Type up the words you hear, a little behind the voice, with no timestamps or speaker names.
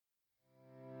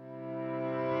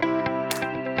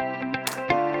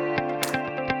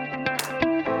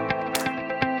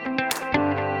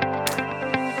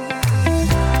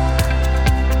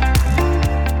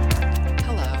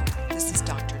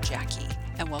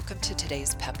welcome to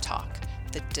today's Pep Talk,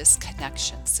 The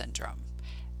Disconnection Syndrome,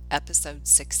 Episode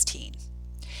 16.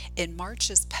 In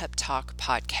March's Pep Talk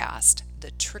podcast,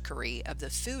 The Trickery of the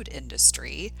Food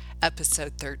Industry,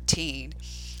 Episode 13,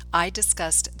 I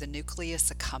discussed the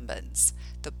nucleus accumbens,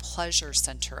 the pleasure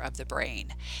center of the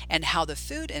brain, and how the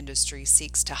food industry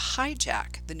seeks to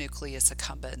hijack the nucleus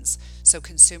accumbens so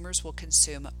consumers will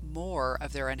consume more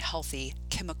of their unhealthy,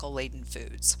 chemical-laden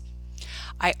foods.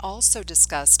 I also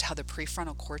discussed how the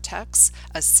prefrontal cortex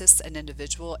assists an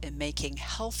individual in making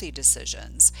healthy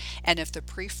decisions, and if the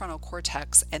prefrontal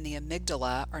cortex and the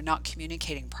amygdala are not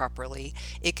communicating properly,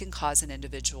 it can cause an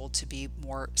individual to be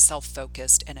more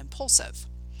self-focused and impulsive.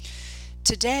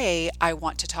 Today, I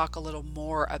want to talk a little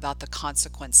more about the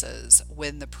consequences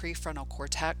when the prefrontal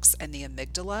cortex and the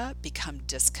amygdala become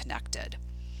disconnected.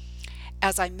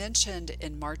 As I mentioned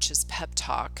in March's Pep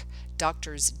Talk,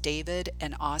 Doctors David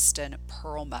and Austin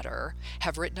Perlmutter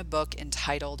have written a book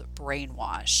entitled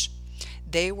Brainwash.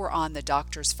 They were on the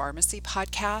Doctor's Pharmacy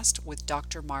podcast with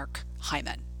Dr. Mark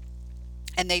Hyman,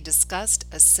 and they discussed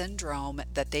a syndrome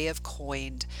that they have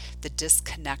coined the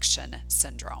disconnection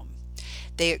syndrome.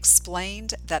 They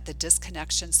explained that the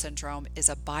disconnection syndrome is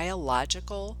a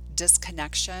biological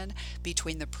disconnection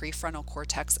between the prefrontal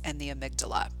cortex and the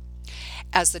amygdala.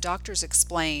 As the doctors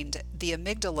explained, the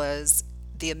amygdala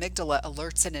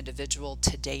alerts an individual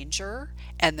to danger,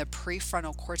 and the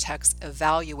prefrontal cortex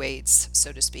evaluates,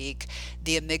 so to speak,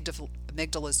 the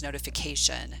amygdala's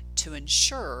notification to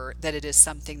ensure that it is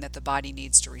something that the body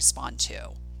needs to respond to.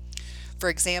 For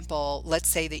example, let's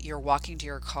say that you're walking to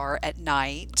your car at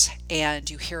night and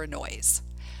you hear a noise.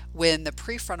 When the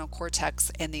prefrontal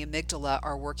cortex and the amygdala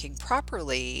are working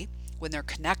properly, when they're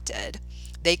connected,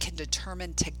 they can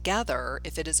determine together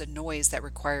if it is a noise that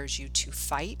requires you to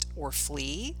fight or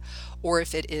flee, or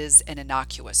if it is an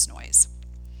innocuous noise.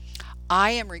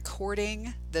 I am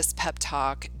recording this pep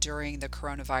talk during the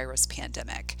coronavirus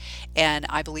pandemic, and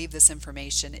I believe this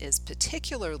information is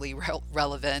particularly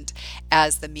relevant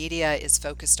as the media is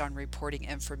focused on reporting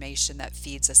information that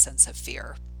feeds a sense of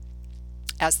fear.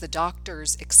 As the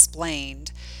doctors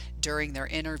explained during their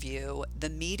interview, the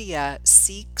media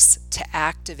seeks to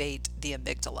activate the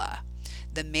amygdala.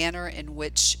 The manner in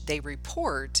which they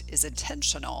report is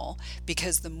intentional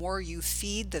because the more you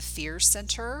feed the fear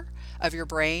center of your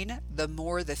brain, the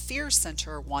more the fear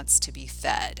center wants to be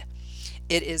fed.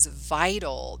 It is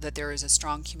vital that there is a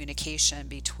strong communication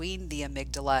between the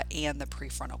amygdala and the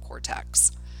prefrontal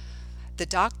cortex. The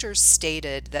doctors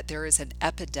stated that there is an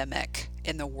epidemic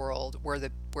in the world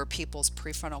where people's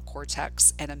prefrontal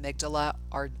cortex and amygdala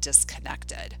are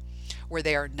disconnected, where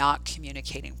they are not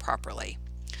communicating properly.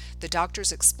 The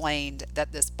doctors explained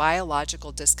that this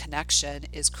biological disconnection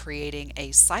is creating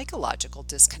a psychological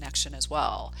disconnection as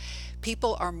well.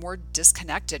 People are more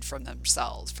disconnected from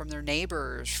themselves, from their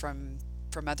neighbors, from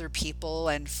other people,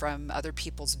 and from other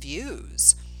people's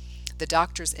views. The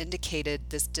doctors indicated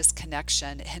this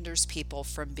disconnection hinders people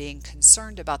from being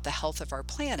concerned about the health of our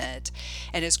planet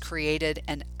and has created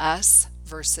an us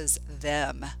versus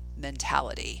them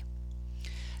mentality.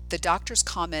 The doctors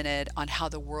commented on how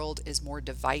the world is more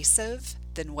divisive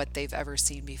than what they've ever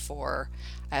seen before.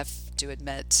 I have to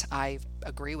admit, I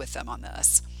agree with them on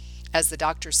this. As the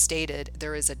doctors stated,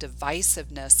 there is a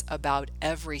divisiveness about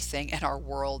everything in our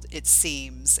world, it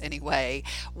seems anyway,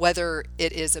 whether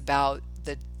it is about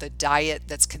the diet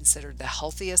that's considered the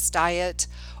healthiest diet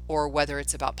or whether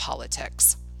it's about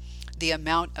politics. The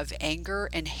amount of anger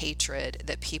and hatred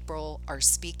that people are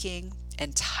speaking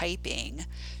and typing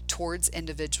towards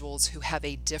individuals who have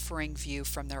a differing view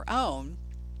from their own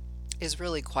is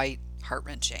really quite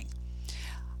heart-wrenching.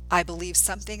 I believe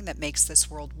something that makes this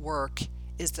world work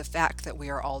is the fact that we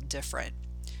are all different.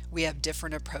 We have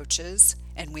different approaches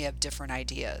and we have different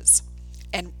ideas.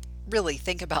 And really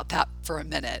think about that for a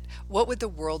minute. What would the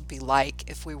world be like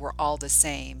if we were all the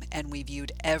same and we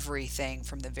viewed everything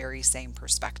from the very same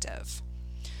perspective?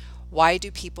 Why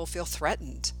do people feel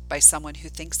threatened by someone who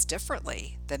thinks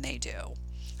differently than they do?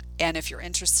 And if you're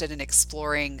interested in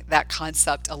exploring that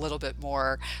concept a little bit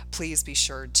more, please be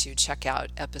sure to check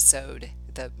out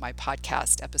my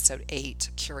podcast, episode 8,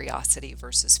 Curiosity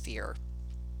versus Fear.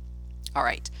 All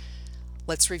right,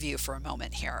 let's review for a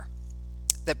moment here.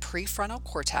 The prefrontal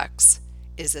cortex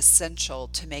is essential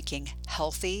to making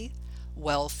healthy,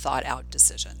 well thought out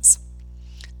decisions.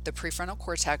 The prefrontal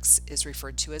cortex is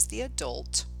referred to as the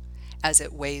adult, as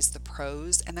it weighs the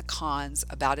pros and the cons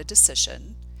about a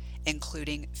decision,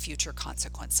 including future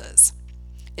consequences.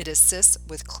 It assists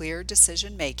with clear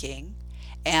decision making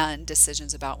and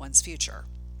decisions about one's future.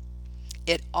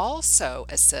 It also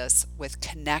assists with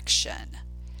connection,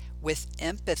 with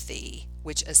empathy,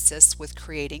 which assists with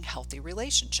creating healthy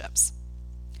relationships.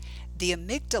 The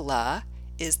amygdala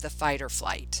is the fight or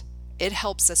flight. It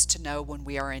helps us to know when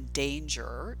we are in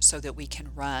danger so that we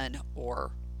can run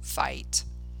or fight.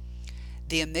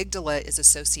 The amygdala is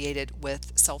associated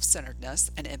with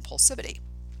self-centeredness and impulsivity.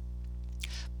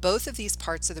 Both of these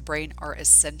parts of the brain are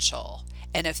essential,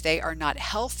 and if they are not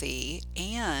healthy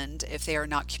and if they are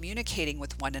not communicating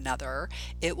with one another,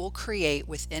 it will create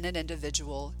within an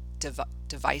individual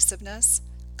divisiveness,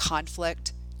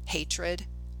 conflict, hatred,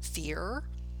 fear,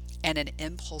 and an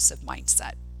impulsive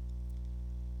mindset.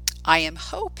 I am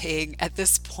hoping at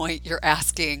this point you're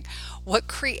asking, what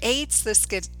creates this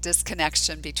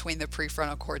disconnection between the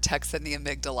prefrontal cortex and the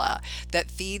amygdala that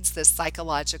feeds this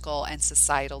psychological and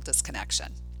societal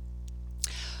disconnection?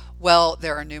 Well,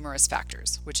 there are numerous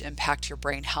factors which impact your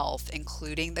brain health,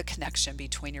 including the connection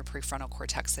between your prefrontal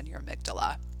cortex and your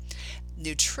amygdala.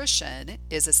 Nutrition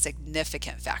is a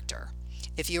significant factor.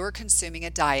 If you are consuming a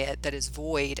diet that is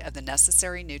void of the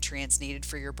necessary nutrients needed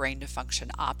for your brain to function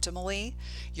optimally,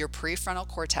 your prefrontal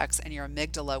cortex and your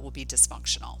amygdala will be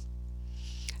dysfunctional.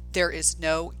 There is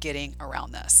no getting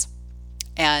around this.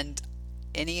 And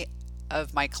any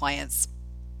of my clients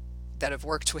that have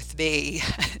worked with me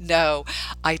know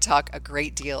I talk a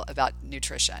great deal about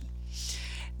nutrition.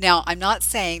 Now, I'm not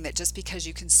saying that just because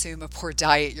you consume a poor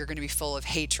diet, you're going to be full of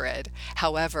hatred.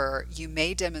 However, you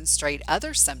may demonstrate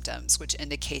other symptoms which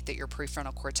indicate that your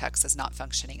prefrontal cortex is not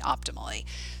functioning optimally,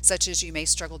 such as you may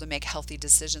struggle to make healthy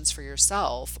decisions for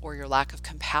yourself or your lack of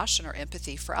compassion or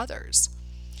empathy for others.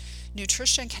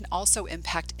 Nutrition can also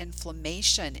impact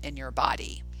inflammation in your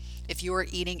body. If you are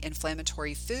eating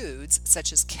inflammatory foods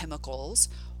such as chemicals,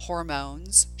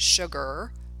 hormones,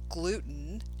 sugar,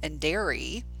 gluten, and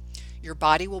dairy, your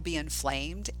body will be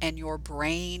inflamed and your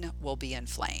brain will be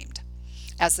inflamed.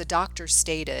 As the doctor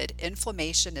stated,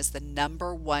 inflammation is the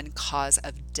 #1 cause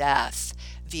of death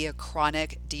via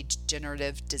chronic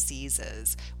degenerative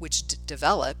diseases, which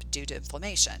develop due to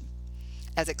inflammation.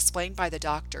 As explained by the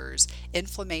doctors,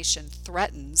 inflammation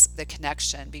threatens the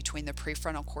connection between the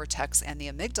prefrontal cortex and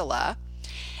the amygdala,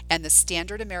 and the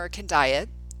standard American diet,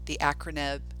 the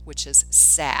acronym which is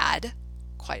SAD,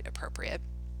 quite appropriate,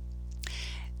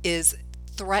 is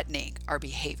threatening our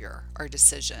behavior, our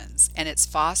decisions, and it's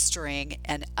fostering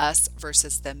an us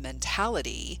versus them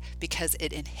mentality because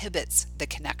it inhibits the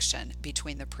connection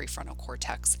between the prefrontal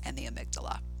cortex and the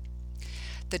amygdala.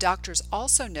 The doctors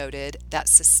also noted that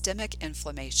systemic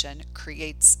inflammation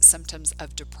creates symptoms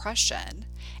of depression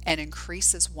and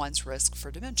increases one's risk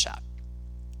for dementia.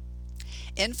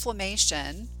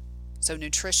 Inflammation, so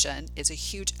nutrition, is a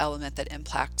huge element that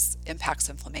impacts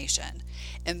inflammation.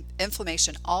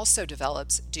 Inflammation also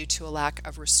develops due to a lack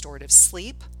of restorative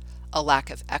sleep, a lack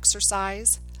of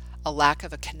exercise, a lack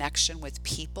of a connection with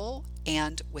people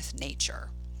and with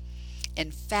nature.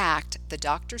 In fact, the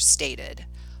doctor stated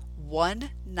 1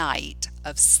 night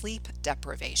of sleep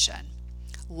deprivation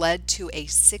led to a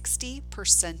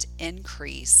 60%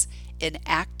 increase in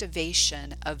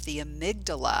activation of the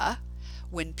amygdala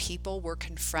when people were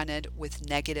confronted with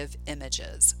negative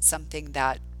images, something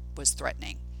that was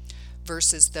threatening,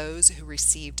 versus those who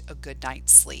received a good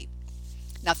night's sleep.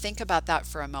 Now think about that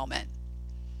for a moment.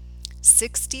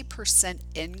 60%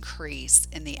 increase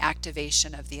in the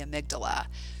activation of the amygdala.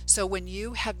 So when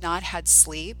you have not had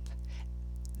sleep,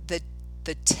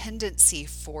 the tendency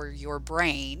for your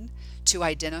brain to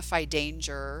identify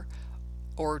danger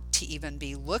or to even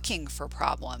be looking for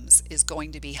problems is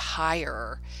going to be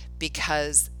higher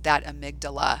because that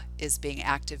amygdala is being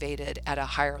activated at a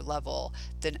higher level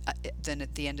than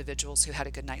the individuals who had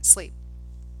a good night's sleep.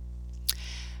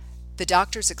 The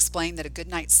doctors explain that a good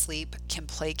night's sleep can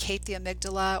placate the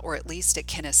amygdala, or at least it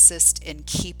can assist in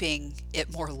keeping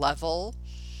it more level.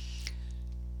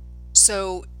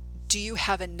 So, do you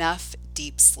have enough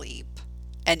deep sleep?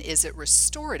 And is it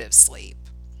restorative sleep?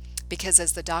 Because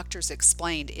as the doctors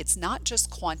explained, it's not just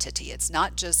quantity. It's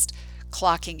not just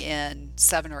clocking in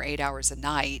 7 or 8 hours a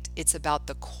night. It's about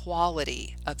the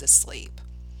quality of the sleep.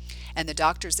 And the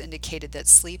doctors indicated that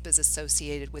sleep is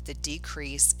associated with a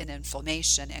decrease in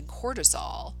inflammation and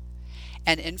cortisol.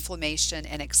 And inflammation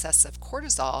and excessive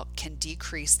cortisol can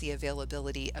decrease the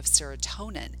availability of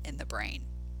serotonin in the brain.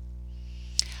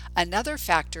 Another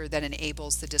factor that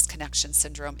enables the disconnection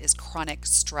syndrome is chronic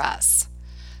stress.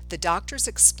 The doctors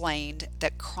explained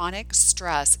that chronic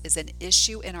stress is an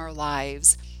issue in our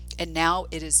lives, and now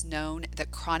it is known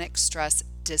that chronic stress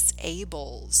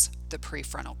disables the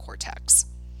prefrontal cortex.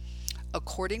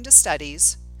 According to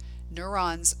studies,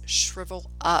 neurons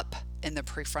shrivel up in the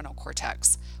prefrontal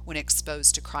cortex when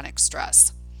exposed to chronic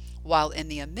stress, while in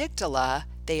the amygdala,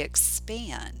 they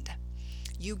expand.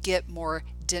 you get more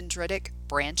dendritic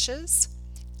branches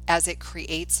as it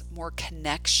creates more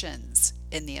connections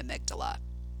in the amygdala.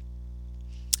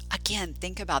 Again,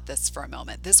 think about this for a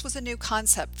moment. This was a new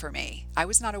concept for me. I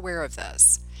was not aware of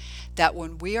this. That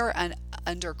when we are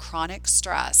under chronic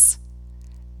stress,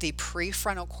 the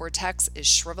prefrontal cortex is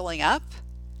shriveling up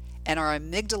and our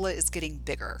amygdala is getting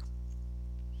bigger.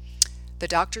 The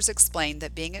doctors explained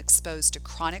that being exposed to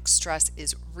chronic stress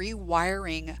is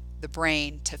rewiring the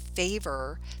brain to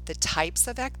favor the types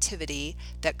of activity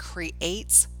that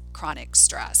creates chronic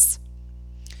stress.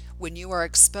 When you are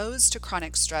exposed to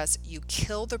chronic stress, you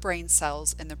kill the brain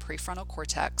cells in the prefrontal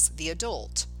cortex, the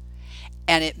adult,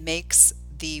 and it makes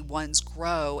the ones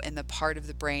grow in the part of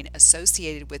the brain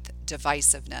associated with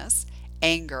divisiveness,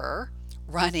 anger,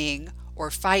 running, or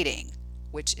fighting,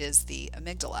 which is the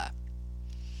amygdala.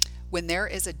 When there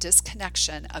is a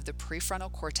disconnection of the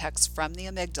prefrontal cortex from the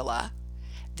amygdala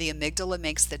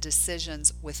makes the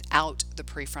decisions without the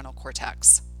prefrontal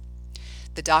cortex.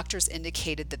 The doctors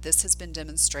indicated that this has been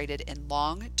demonstrated in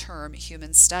long-term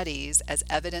human studies as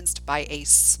evidenced by a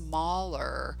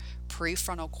smaller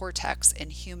prefrontal cortex in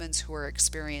humans who are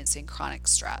experiencing chronic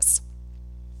stress.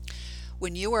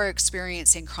 When you are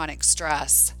experiencing chronic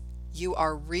stress, you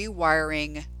are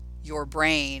rewiring your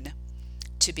brain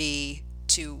to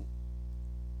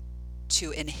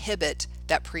inhibit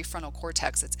that prefrontal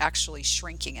cortex. It's actually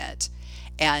shrinking it,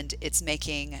 and it's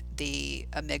making the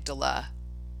amygdala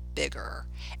bigger.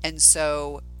 And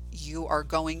so you are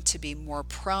going to be more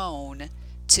prone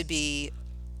to be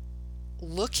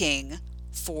looking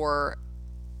for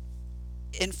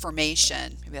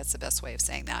information, maybe that's the best way of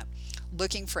saying that,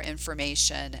 looking for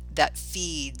information that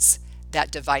feeds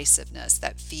that divisiveness,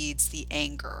 that feeds the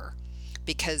anger.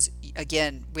 Because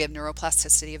again, we have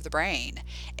neuroplasticity of the brain,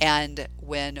 and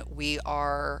when we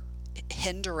are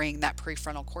hindering that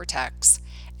prefrontal cortex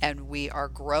and we are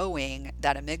growing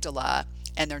that amygdala,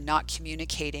 and they're not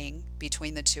communicating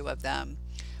between the two of them,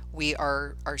 we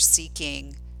are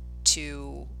seeking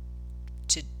to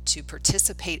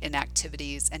participate in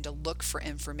activities and to look for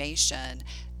information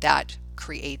that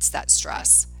creates that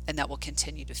stress and that will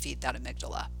continue to feed that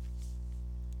amygdala.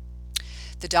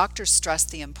 The doctors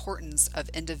stressed the importance of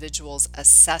individuals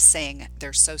assessing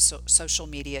their social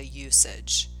media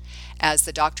usage. As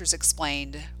the doctors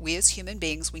explained, we as human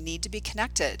beings, we need to be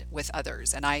connected with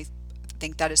others, and I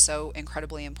think that is so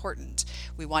incredibly important.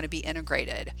 We want to be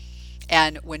integrated.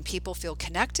 And when people feel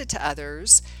connected to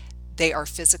others, they are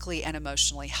physically and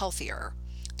emotionally healthier.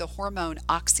 The hormone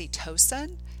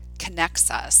oxytocin connects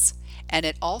us, and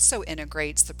it also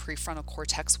integrates the prefrontal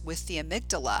cortex with the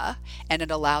amygdala, and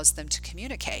it allows them to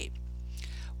communicate.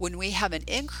 When we have an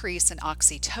increase in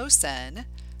oxytocin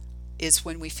is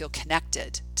when we feel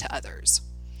connected to others.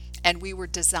 And we were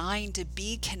designed to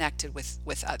be connected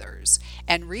with others.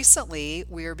 And recently,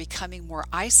 we are becoming more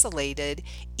isolated,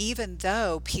 even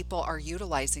though people are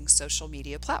utilizing social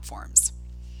media platforms.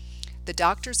 The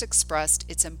doctors expressed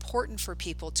it's important for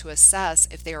people to assess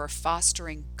if they are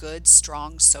fostering good,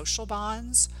 strong social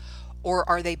bonds, or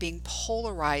are they being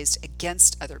polarized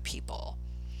against other people.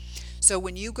 So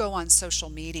when you go on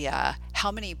social media,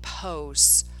 how many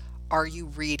posts are you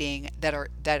reading that are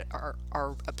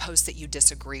posts that you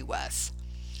disagree with?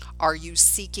 Are you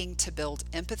seeking to build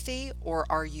empathy, or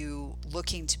are you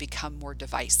looking to become more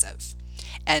divisive?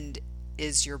 And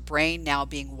is your brain now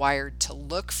being wired to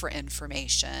look for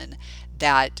information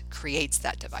that creates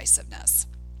that divisiveness?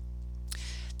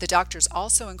 The doctors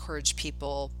also encourage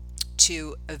people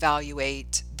to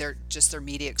evaluate their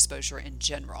media exposure in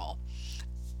general.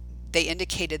 They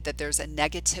indicated that there's a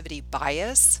negativity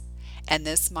bias, and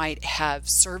this might have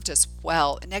served us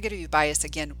well, a negative bias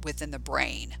again within the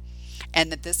brain,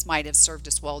 and that this might have served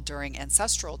us well during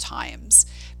ancestral times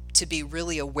to be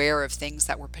really aware of things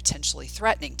that were potentially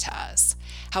threatening to us.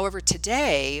 However,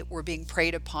 today we're being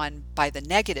preyed upon by the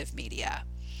negative media,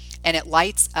 and it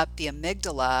lights up the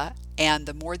amygdala, and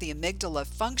the more the amygdala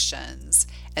functions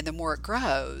and the more it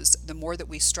grows, the more that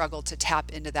we struggle to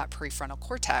tap into that prefrontal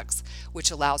cortex, which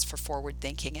allows for forward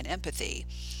thinking and empathy.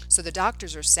 So the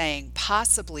doctors are saying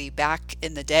possibly back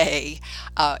in the day,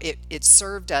 it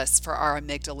served us for our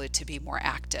amygdala to be more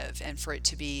active and for it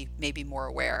to be maybe more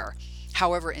aware.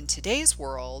 However, in today's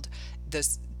world,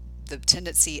 the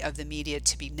tendency of the media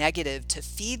to be negative, to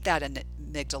feed that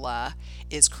amygdala,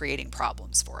 is creating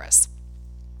problems for us.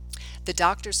 The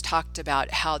doctors talked about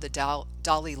how the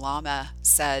Dalai Lama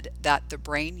said that the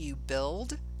brain you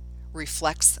build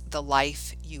reflects the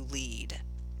life you lead.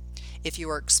 If you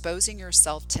are exposing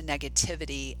yourself to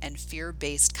negativity and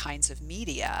fear-based kinds of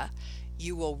media,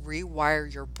 you will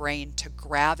rewire your brain to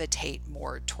gravitate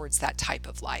more towards that type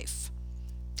of life.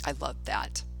 I love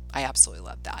that. I absolutely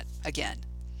love that. Again,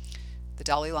 the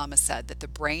Dalai Lama said that the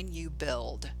brain you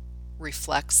build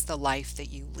reflects the life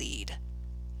that you lead.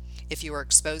 If you are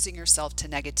exposing yourself to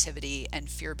negativity and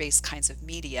fear-based kinds of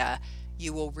media,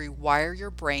 you will rewire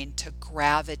your brain to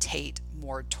gravitate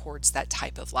more towards that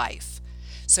type of life.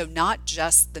 So not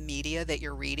just the media that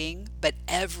you're reading, but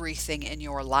everything in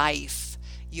your life,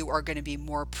 you are going to be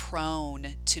more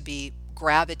prone to be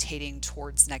gravitating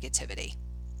towards negativity.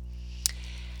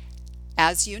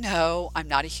 As you know, I'm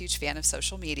not a huge fan of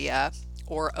social media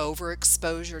or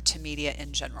overexposure to media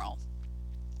in general.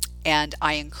 And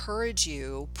I encourage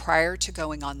you, prior to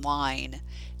going online,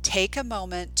 take a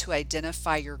moment to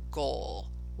identify your goal.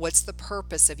 What's the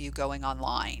purpose of you going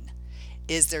online?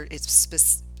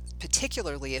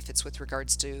 Particularly if it's with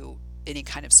regards to any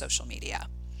kind of social media.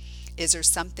 Is there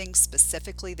something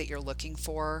specifically that you're looking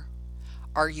for?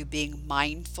 Are you being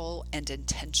mindful and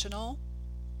intentional?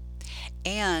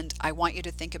 And I want you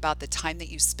to think about the time that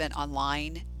you spent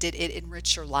online. Did it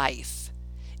enrich your life?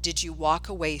 Did you walk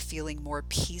away feeling more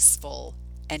peaceful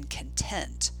and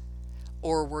content?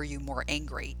 Or were you more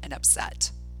angry and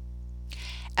upset?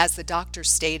 As the doctor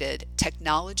stated,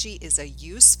 technology is a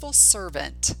useful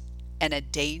servant and a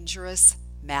dangerous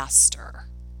master.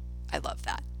 I love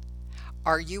that.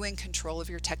 Are you in control of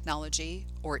your technology,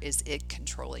 or is it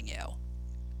controlling you?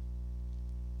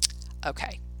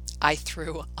 Okay, I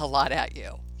threw a lot at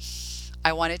you.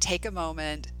 I want to take a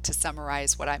moment to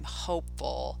summarize what I'm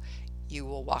hopeful you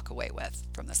will walk away with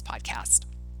from this podcast.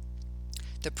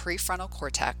 The prefrontal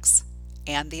cortex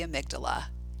and the amygdala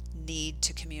need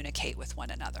to communicate with one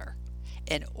another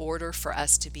in order for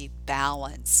us to be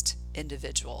balanced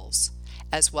individuals,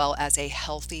 as well as a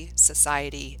healthy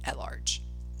society at large.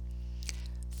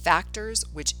 Factors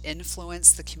which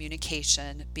influence the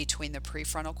communication between the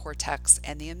prefrontal cortex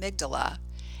and the amygdala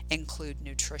include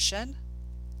nutrition,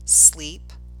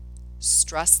 sleep,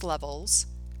 stress levels,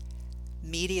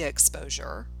 media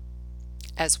exposure,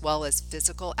 as well as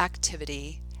physical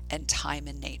activity and time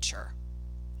in nature.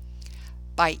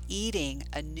 By eating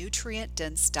a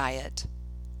nutrient-dense diet,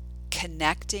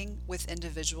 connecting with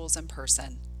individuals in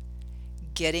person,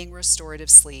 getting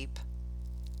restorative sleep,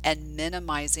 and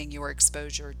minimizing your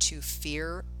exposure to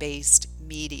fear-based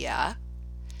media,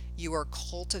 you are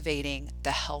cultivating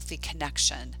the healthy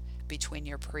connection between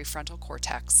your prefrontal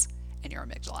cortex and your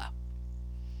amygdala.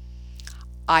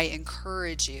 I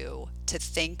encourage you to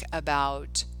think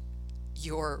about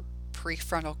your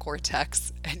prefrontal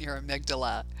cortex and your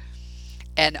amygdala.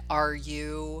 And are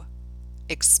you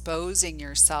exposing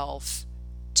yourself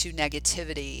to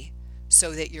negativity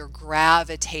so that you're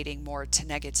gravitating more to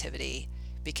negativity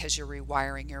because you're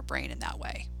rewiring your brain in that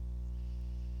way?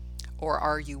 Or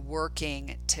are you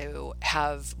working to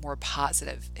have more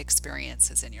positive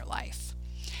experiences in your life?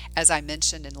 As I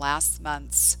mentioned in last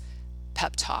month's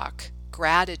pep talk,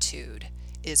 gratitude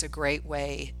is a great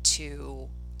way to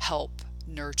help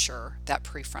nurture that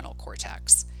prefrontal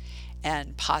cortex,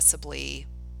 and possibly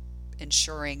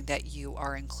ensuring that you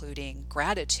are including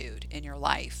gratitude in your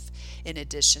life in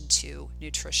addition to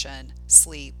nutrition,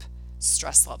 sleep,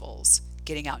 stress levels,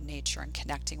 getting out in nature and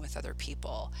connecting with other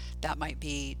people. That might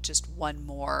be just one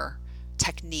more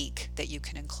technique that you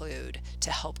can include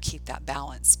to help keep that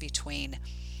balance between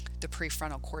the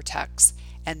prefrontal cortex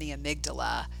and the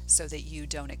amygdala so that you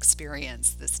don't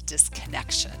experience this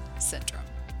disconnection syndrome.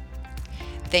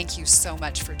 Thank you so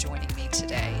much for joining me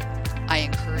today. I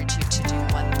encourage you to do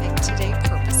one thing today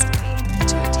purposefully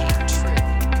to attain